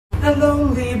Hello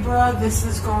Libra, this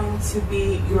is going to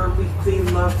be your weekly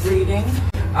love reading.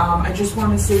 I just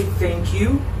want to say thank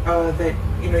you that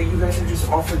you guys have just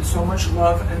offered so much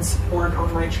love and support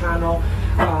on my channel,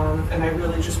 and I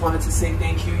really just wanted to say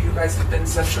thank you. You guys have been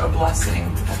such a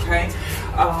blessing. Okay,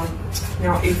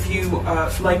 now if you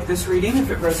like this reading,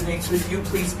 if it resonates with you,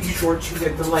 please be sure to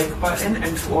hit the like button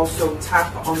and to also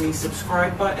tap on the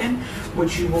subscribe button,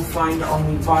 which you will find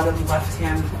on the bottom left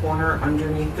hand corner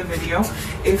underneath the video.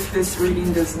 If this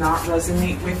reading does not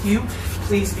resonate with you,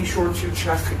 please be sure to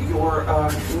check your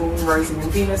moon, rising,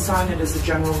 and Venus sign. It is a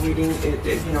general reading.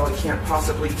 It can't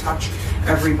possibly touch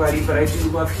everybody, but I do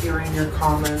love hearing your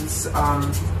comments.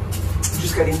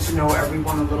 Just getting to know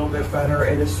everyone a little bit better.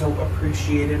 It is so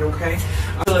appreciated. Okay,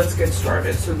 let's get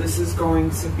started. So this is going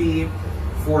to be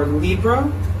for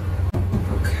Libra.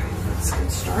 Okay, let's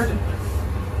get started.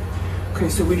 Okay,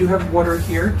 so we do have water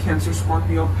here: Cancer,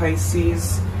 Scorpio,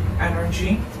 Pisces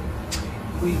energy.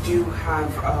 We do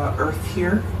have Earth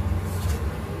here,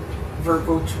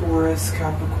 Virgo, Taurus,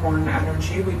 Capricorn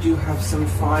energy. We do have some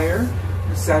fire,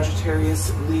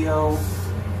 Sagittarius, Leo,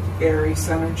 Aries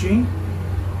energy,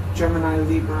 Gemini,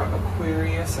 Libra,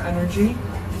 Aquarius energy.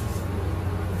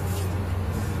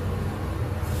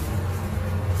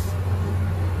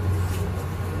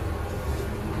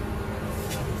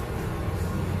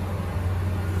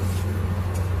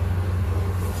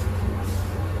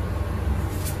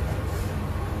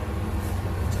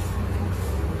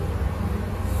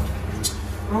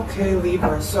 Okay,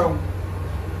 Libra, so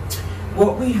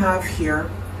what we have here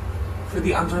for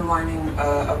the underlining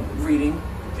reading,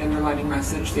 the underlining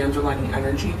message, the underlining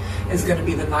energy is going to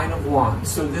be the Nine of Wands.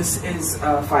 So this is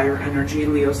fire energy,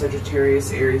 Leo,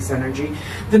 Sagittarius, Aries energy.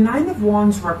 The Nine of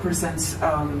Wands represents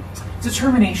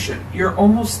determination. You're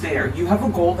almost there. You have a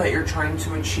goal that you're trying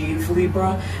to achieve,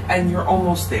 Libra, and you're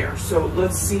almost there. So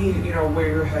let's see, where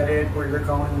you're headed, where you're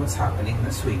going, what's happening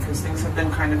this week, because things have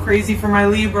been kind of crazy for my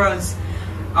Libras.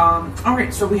 All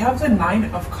right, so we have the Nine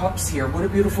of Cups here. What a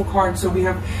beautiful card. So we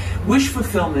have wish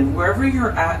fulfillment. Wherever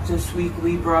you're at this week,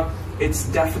 Libra, it's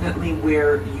definitely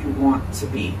where you want to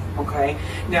be, okay?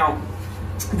 Now,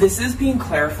 this is being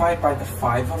clarified by the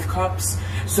Five of Cups.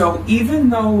 So even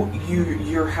though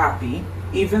you're happy,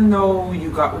 even though you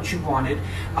got what you wanted,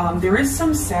 there is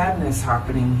some sadness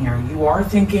happening here. You are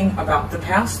thinking about the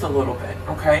past a little bit,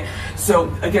 okay?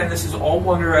 So again, this is all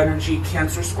water energy,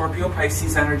 Cancer, Scorpio,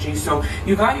 Pisces energy. So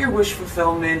you got your wish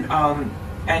fulfillment,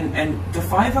 and the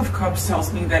Five of Cups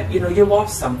tells me that, you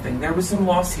lost something. There was some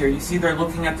loss here. You see they're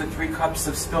looking at the three cups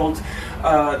of spilled,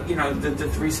 the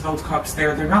three spilled cups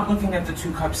there. They're not looking at the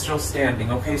two cups still standing,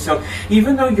 okay? So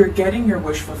even though you're getting your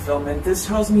wish fulfillment, this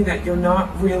tells me that you're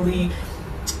not really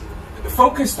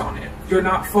focused on it. You're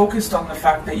not focused on the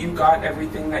fact that you got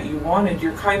everything that you wanted.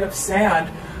 You're kind of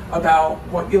sad about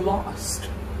what you lost,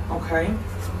 okay?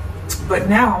 But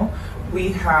now we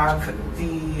have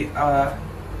the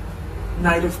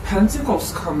Knight of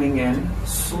Pentacles coming in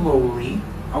slowly,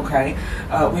 okay?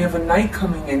 We have a Knight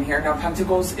coming in here. Now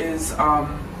Pentacles is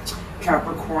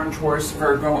Capricorn, Taurus,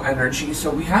 Virgo energy.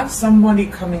 So we have somebody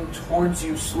coming towards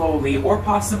you slowly, or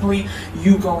possibly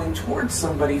you going towards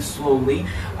somebody slowly.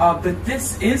 But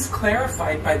this is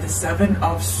clarified by the Seven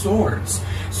of Swords.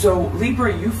 So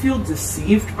Libra, you feel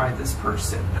deceived by this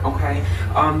person, okay?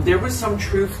 There was some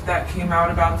truth that came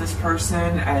out about this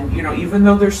person, and even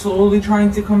though they're slowly trying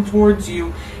to come towards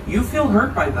you, you feel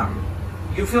hurt by them.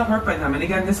 You feel hurt by them. And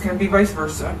again, this can be vice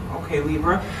versa, okay,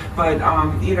 Libra? But,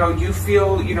 you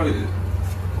feel,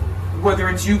 whether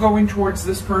it's you going towards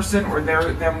this person or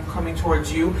them coming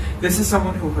towards you, this is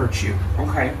someone who hurt you,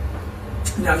 okay?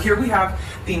 Now, here we have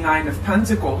the Nine of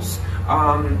Pentacles.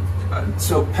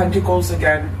 So Pentacles,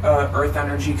 again, Earth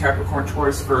energy, Capricorn,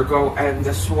 Taurus, Virgo, and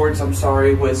the Swords, I'm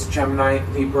sorry, was Gemini,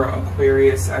 Libra,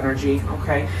 Aquarius energy,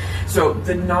 okay? So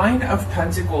the Nine of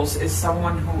Pentacles is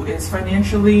someone who is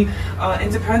financially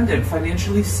independent,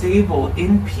 financially stable,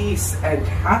 in peace, and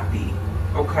happy,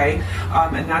 okay?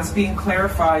 And that's being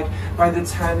clarified by the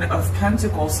Ten of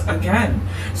Pentacles again.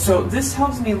 So this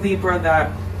tells me, Libra,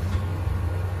 that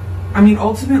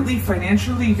ultimately,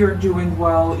 financially, you're doing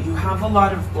well. You have a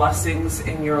lot of blessings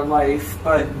in your life,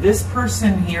 but this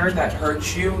person here that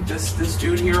hurt you, this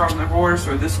dude here on the horse,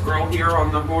 or this girl here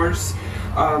on the horse,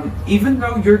 even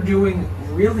though you're doing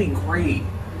really great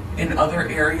in other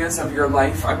areas of your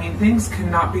life, things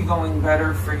cannot be going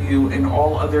better for you in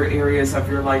all other areas of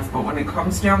your life, but when it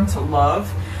comes down to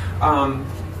love,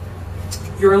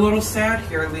 you're a little sad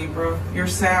here, Libra. You're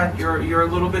sad. You're a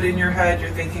little bit in your head.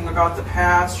 You're thinking about the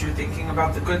past. You're thinking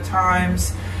about the good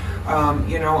times.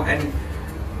 And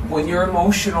when you're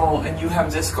emotional and you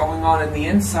have this going on in the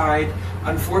inside,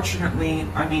 unfortunately,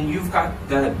 I mean, you've got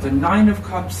the Nine of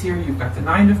Cups here, you've got the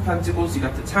Nine of Pentacles, you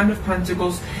got the Ten of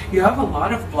Pentacles. You have a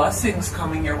lot of blessings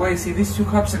coming your way. See, these two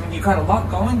cups, I mean, you got a lot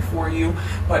going for you,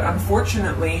 but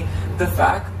unfortunately, the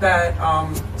fact that,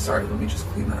 sorry, let me just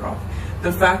clean that off.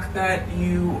 The fact that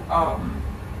you,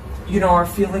 you know, are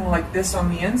feeling like this on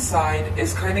the inside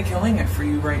is kind of killing it for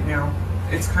you right now.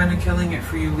 It's kind of killing it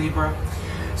for you, Libra.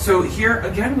 So here,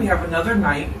 again, we have another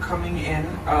Knight coming in,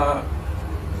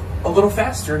 a little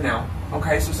faster now.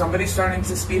 Okay, so somebody's starting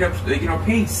to speed up, you know,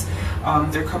 pace.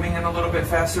 They're coming in a little bit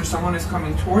faster. Someone is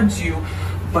coming towards you.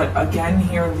 But again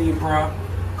here, Libra,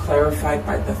 clarified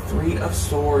by the Three of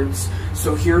Swords.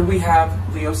 So here we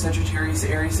have Leo, Sagittarius,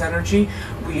 Aries energy.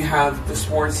 We have the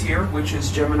Swords here, which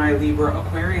is Gemini, Libra,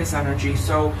 Aquarius energy.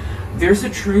 So there's a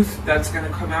truth that's going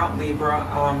to come out,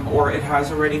 Libra, or it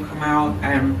has already come out,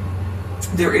 and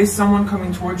there is someone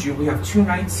coming towards you. We have two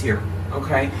Knights here.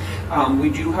 Okay, we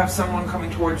do have someone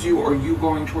coming towards you, or you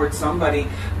going towards somebody,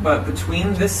 but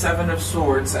between this Seven of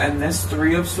Swords and this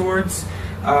Three of Swords,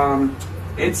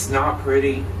 it's not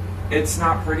pretty. It's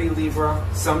not pretty, Libra.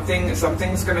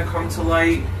 Something's going to come to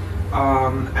light,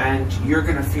 and you're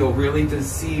going to feel really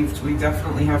deceived. We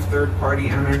definitely have third-party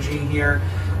energy here.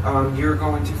 You're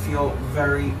going to feel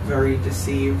very, very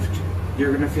deceived.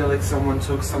 You're going to feel like someone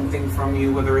took something from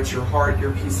you, whether it's your heart,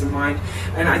 your peace of mind,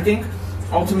 and I think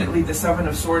ultimately, the Seven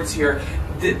of Swords here,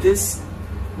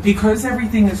 because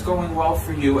everything is going well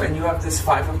for you and you have this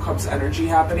Five of Cups energy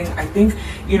happening, I think,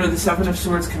 you know, the Seven of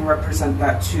Swords can represent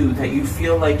that too, that you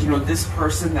feel like, you know, this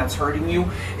person that's hurting you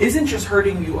isn't just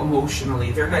hurting you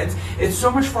emotionally. They're not, it's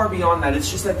so much far beyond that. It's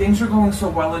just that things are going so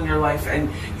well in your life and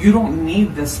you don't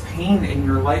need this pain in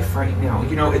your life right now.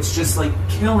 You know, it's just like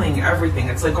killing everything.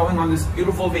 It's like going on this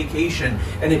beautiful vacation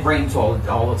and it rains all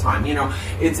the time. You know,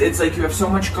 it's like you have so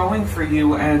much going for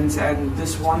you, and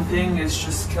this one thing is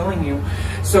just killing you.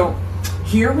 So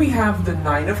here we have the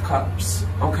Nine of Cups,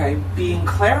 okay, being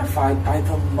clarified by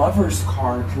the Lover's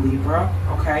card, Libra,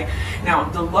 okay? Now,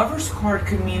 the Lover's card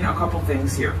can mean a couple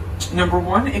things here. Number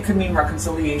one, it can mean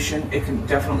reconciliation. It can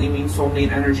definitely mean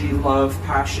soulmate energy, love,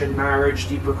 passion, marriage,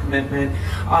 deeper commitment,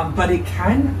 but it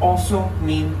can also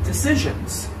mean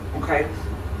decisions, okay?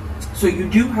 So you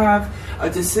do have a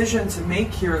decision to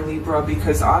make here, Libra,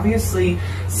 because obviously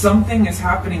something is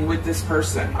happening with this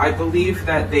person. I believe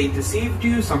that they deceived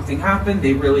you, something happened,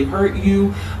 they really hurt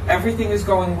you, everything is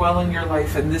going well in your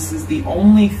life, and this is the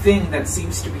only thing that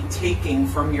seems to be taking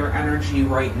from your energy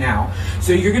right now.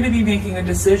 So you're going to be making a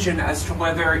decision as to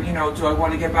whether, you know, do I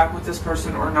want to get back with this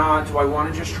person or not? Do I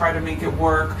want to just try to make it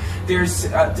work? There's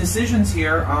decisions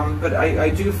here, but I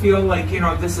do feel like, you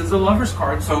know, this is a Lover's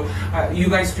card, so you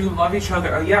guys do love each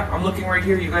other. Yeah, I'm looking right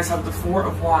here, you guys have the Four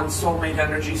of Wands, soulmate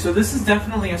energy. So this is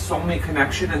definitely a soulmate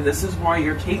connection, and this is why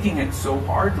you're taking it so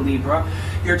hard, Libra.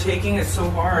 You're taking it so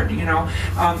hard, you know.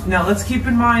 Now let's keep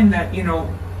in mind that, you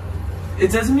know, it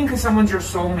doesn't mean because someone's your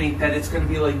soulmate that it's going to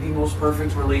be like the most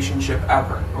perfect relationship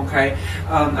ever, okay?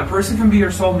 A person can be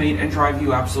your soulmate and drive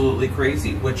you absolutely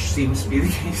crazy, which seems to be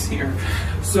the case here.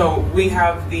 So we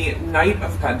have the Knight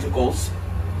of Pentacles.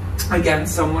 Again,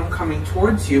 someone coming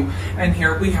towards you, and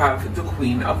here we have the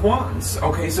Queen of Wands.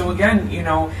 Okay, so again, you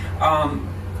know,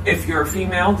 if you're a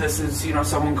female, this is, you know,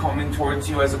 someone coming towards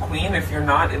you as a queen. If you're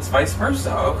not, it's vice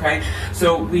versa, okay?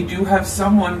 So we do have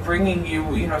someone bringing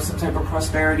you, you know, some type of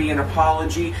prosperity and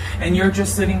apology, and you're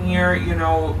just sitting here, you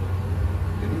know,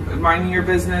 minding your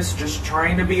business, just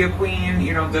trying to be a queen.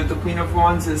 You know, the Queen of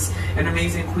Wands is an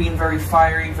amazing queen, very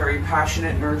fiery, very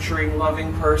passionate, nurturing,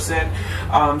 loving person.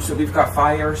 So we've got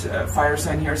fire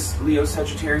sign here, Leo,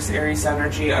 Sagittarius, Aries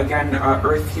energy. Again,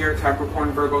 Earth here,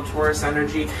 Capricorn, Virgo, Taurus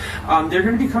energy. They're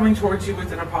going to be coming towards you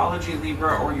with an apology,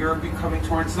 Libra, or you're coming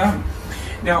towards them.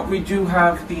 Now, we do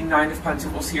have the Nine of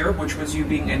Pentacles here, which was you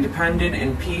being independent,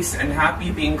 in peace, and happy,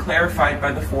 being clarified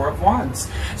by the Four of Wands.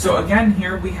 So again,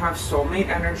 here we have soulmate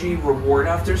energy, reward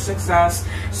after success.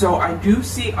 So I do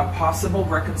see a possible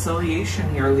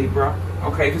reconciliation here, Libra.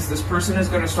 Okay, because this person is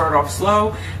going to start off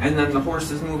slow, and then the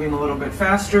horse is moving a little bit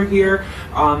faster here.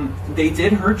 They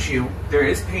did hurt you. There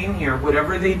is pain here.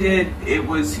 Whatever they did, it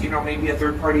was, you know, maybe a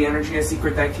third-party energy, a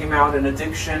secret that came out, an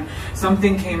addiction.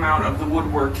 Something came out of the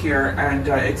woodwork here, and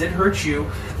it did hurt you.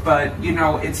 But, you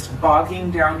know, it's bogging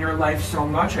down your life so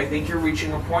much. I think you're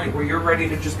reaching a point where you're ready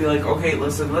to just be like, okay,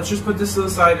 listen, let's just put this to the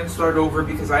side and start over,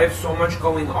 because I have so much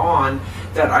going on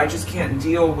that I just can't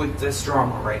deal with this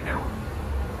drama right now.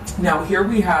 Now, here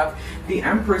we have the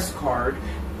Empress card.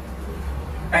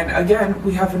 And again,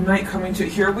 we have a knight coming to,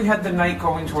 here we had the knight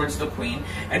going towards the queen,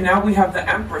 and now we have the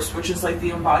empress, which is like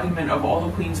the embodiment of all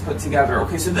the queens put together.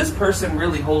 Okay, so this person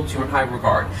really holds you in high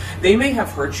regard. They may have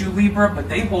hurt you, Libra, but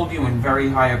they hold you in very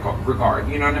high regard.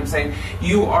 You know what I'm saying?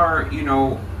 You are, you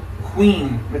know,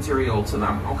 queen material to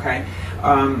them, okay?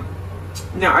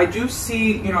 Now, I do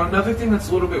see, you know, another thing that's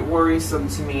a little bit worrisome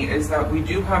to me is that we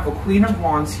do have a Queen of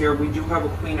Wands here, we do have a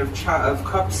Queen of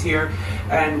Cups here,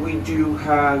 and we do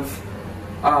have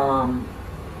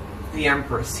the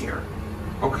Empress here,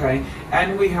 okay?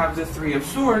 And we have the Three of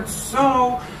Swords,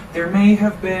 so there may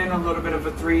have been a little bit of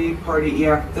a three-party,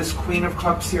 yeah, this Queen of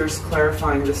Cups here is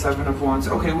clarifying the Seven of Wands.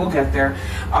 Okay, we'll get there.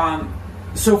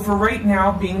 So for right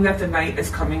now, being that the Knight is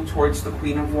coming towards the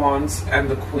Queen of Wands and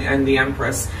the Queen and the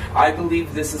Empress, I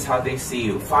believe this is how they see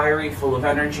you. Fiery, full of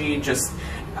energy, just,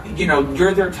 you know,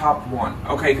 you're their top one,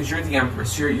 okay? Because you're the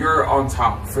Empress, you're on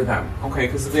top for them, okay?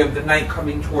 Because we have the Knight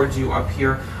coming towards you up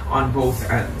here on both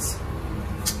ends.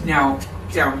 Now,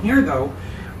 down here though,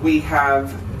 we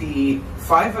have the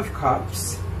Five of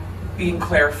Cups being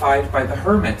clarified by the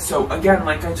Hermit. So again,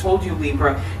 like I told you,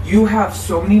 Libra, you have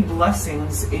so many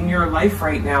blessings in your life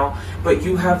right now, but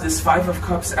you have this Five of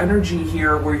Cups energy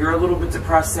here where you're a little bit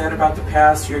depressed, sad about the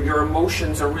past, your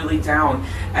emotions are really down,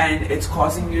 and it's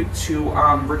causing you to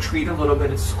retreat a little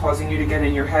bit. It's causing you to get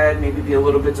in your head, maybe be a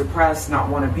little bit depressed, not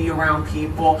want to be around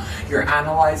people. You're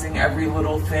analyzing every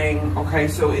little thing, okay?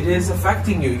 So it is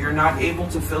affecting you. You're not able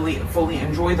to fully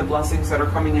enjoy the blessings that are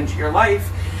coming into your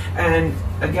life. And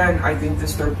again, I think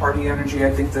this third party energy, I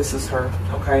think this is her,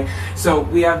 okay? So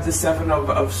we have the Seven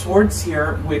of Swords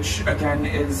here, which again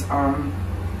is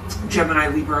Gemini,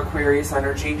 Libra, Aquarius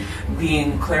energy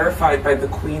being clarified by the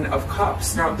Queen of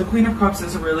Cups. Now, the Queen of Cups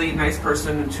is a really nice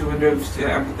person, intuitive,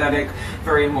 empathetic,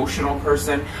 very emotional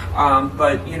person,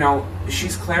 but you know,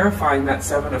 she's clarifying that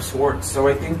Seven of Swords. So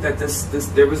I think that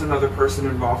there was another person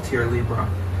involved here, Libra.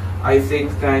 I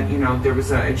think that, you know, there was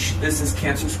this is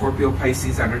Cancer, Scorpio,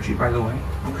 Pisces energy, by the way,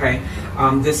 okay?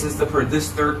 This is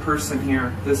this third person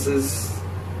here. This is,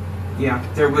 yeah,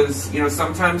 there was, you know,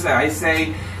 sometimes I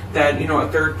say that, you know,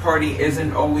 a third party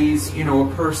isn't always, you know,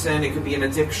 a person. It could be an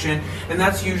addiction, and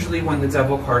that's usually when the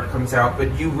Devil card comes out,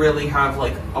 but you really have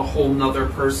like a whole nother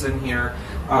person here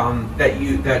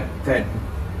that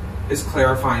is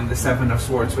clarifying the Seven of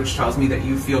Swords, which tells me that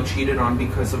you feel cheated on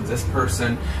because of this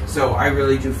person. So I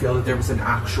really do feel that there was an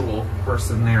actual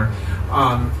person there.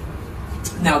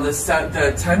 Now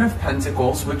the Ten of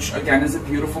Pentacles, which again is a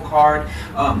beautiful card,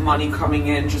 money coming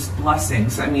in, just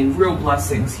blessings. I mean, real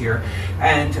blessings here.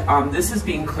 And this is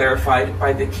being clarified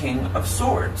by the King of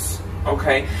Swords.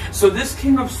 Okay, so this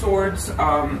King of Swords,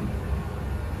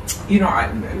 you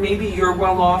know, maybe you're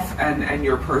well off and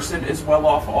your person is well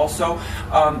off also.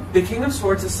 The King of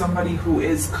Swords is somebody who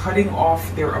is cutting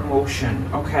off their emotion,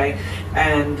 okay?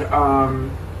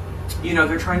 And, you know,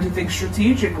 they're trying to think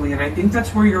strategically, and I think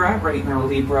that's where you're at right now,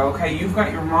 Libra, okay? You've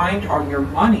got your mind on your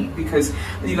money, because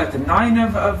you got the Nine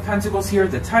of Pentacles here,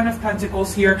 the Ten of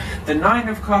Pentacles here, the Nine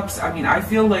of Cups. I mean, I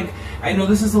feel like, I know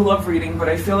this is a love reading, but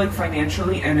I feel like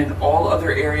financially and in all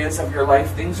other areas of your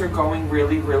life, things are going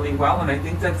really, really well, and I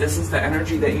think that this is the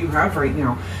energy that you have right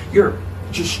now. You're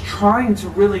just trying to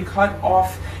really cut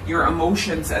off your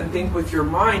emotions and think with your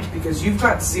mind, because you've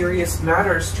got serious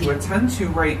matters to attend to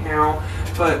right now,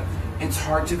 but it's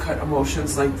hard to cut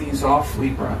emotions like these off,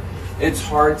 Libra. It's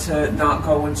hard to not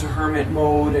go into hermit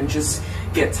mode and just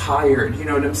get tired, you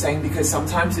know what I'm saying? Because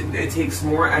sometimes it takes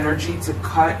more energy to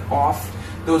cut off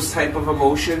those type of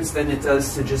emotions than it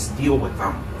does to just deal with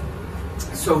them.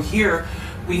 So here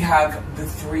we have the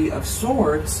Three of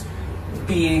Swords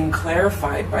being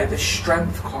clarified by the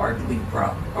Strength card,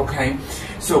 Libra, okay?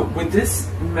 So what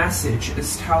this message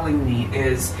is telling me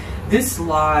is this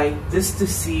lie, this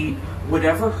deceit,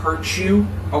 whatever hurts you,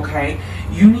 okay,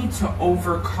 you need to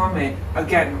overcome it.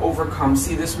 Again, overcome.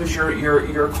 See, this was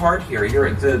your card here,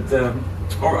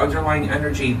 or underlying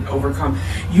energy, overcome.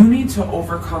 You need to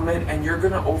overcome it, and you're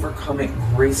going to overcome it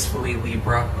gracefully,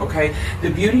 Libra, okay? The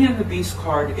Beauty and the Beast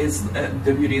card is,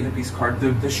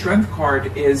 the Strength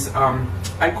card is,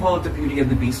 I call it the Beauty and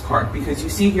the Beast card, because you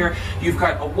see here, you've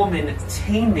got a woman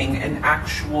taming an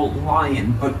actual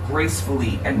lion, but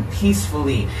gracefully and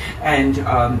peacefully, and,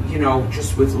 you know,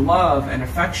 just with love and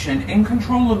affection, in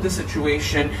control of the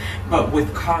situation, but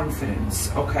with confidence,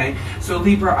 okay? So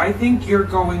Libra, I think you're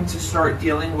going to start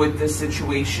dealing with this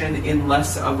situation in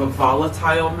less of a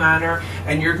volatile manner,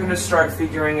 and you're going to start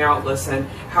figuring out, listen,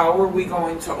 how are we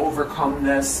going to overcome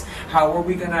this? How are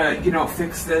we going to, you know,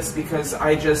 fix this? Because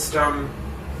I just,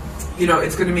 You know,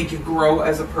 it's going to make you grow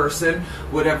as a person,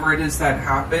 whatever it is that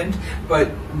happened. But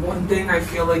one thing I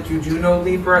feel like you do know,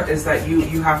 Libra, is that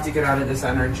you have to get out of this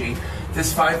energy.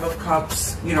 This Five of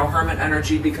Cups, you know, Hermit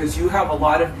energy, because you have a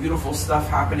lot of beautiful stuff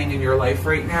happening in your life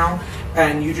right now,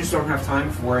 and you just don't have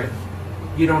time for it.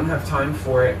 You don't have time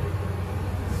for it.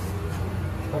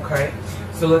 Okay,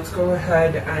 so let's go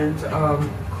ahead and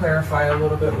clarify a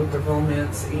little bit with the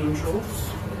romance angels.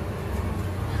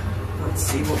 Let's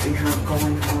see what we have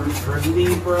going on for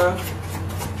Libra,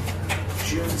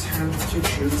 June 10th to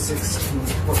June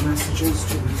 16th. What messages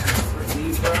do we have for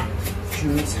Libra,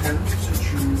 June 10th to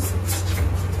June 16th?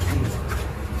 Libra.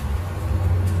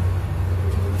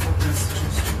 What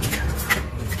messages do we have for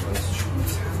Libra, June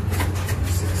 10th to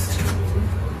June 16th?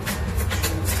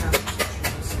 June 10th to June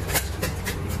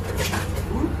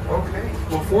 16th. Ooh, okay,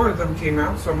 well, 4 of them came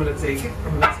out, so I'm going to take it.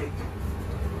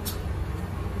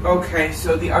 Okay,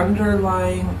 so the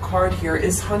underlying card here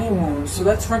is honeymoon. So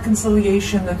that's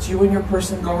reconciliation. That's you and your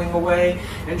person going away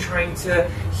and trying to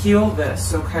heal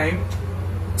this, okay?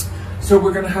 So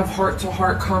we're going to have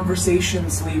heart-to-heart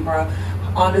conversations, Libra.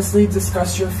 Honestly,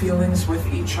 discuss your feelings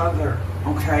with each other,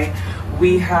 okay?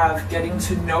 We have getting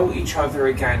to know each other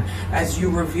again. As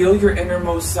you reveal your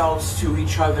innermost selves to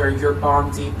each other, your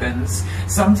bond deepens.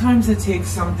 Sometimes it takes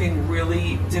something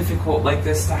really difficult like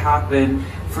this to happen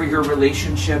for your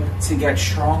relationship to get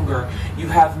stronger. You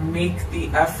have make the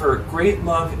effort. Great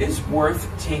love is worth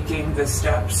taking the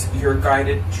steps you're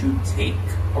guided to take,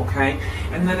 okay?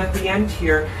 And then at the end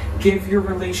here, give your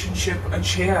relationship a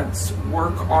chance.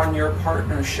 Work on your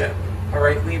partnership. All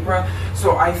right, Libra.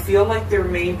 So I feel like there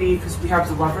may be, because we have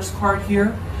the Lovers card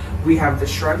here, we have the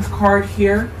Strength card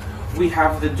here, we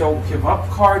have the Don't Give Up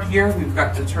card here, we've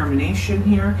got Determination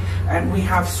here, and we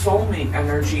have Soulmate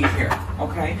energy here,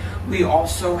 okay? We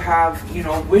also have, you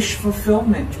know, wish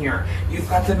fulfillment here. You've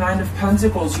got the 9 of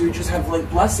Pentacles. You just have like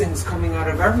blessings coming out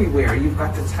of everywhere. You've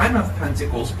got the 10 of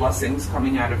Pentacles, blessings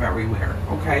coming out of everywhere,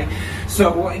 okay?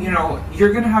 So, you know,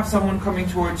 you're going to have someone coming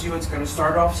towards you. It's going to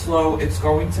start off slow. It's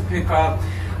going to pick up.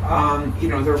 You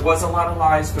know, there was a lot of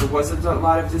lies. There was a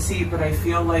lot of deceit, but I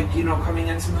feel like, you know, coming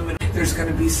into the middle, there's going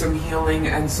to be some healing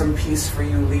and some peace for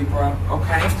you, Libra,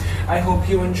 okay? I hope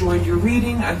you enjoyed your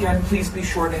reading. Again, please be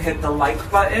sure to hit the like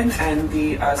button and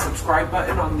the subscribe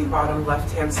button on the bottom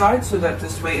left-hand side, so that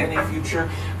this way any future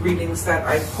readings that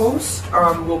I post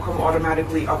will come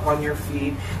automatically up on your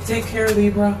feed. Take care,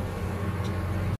 Libra.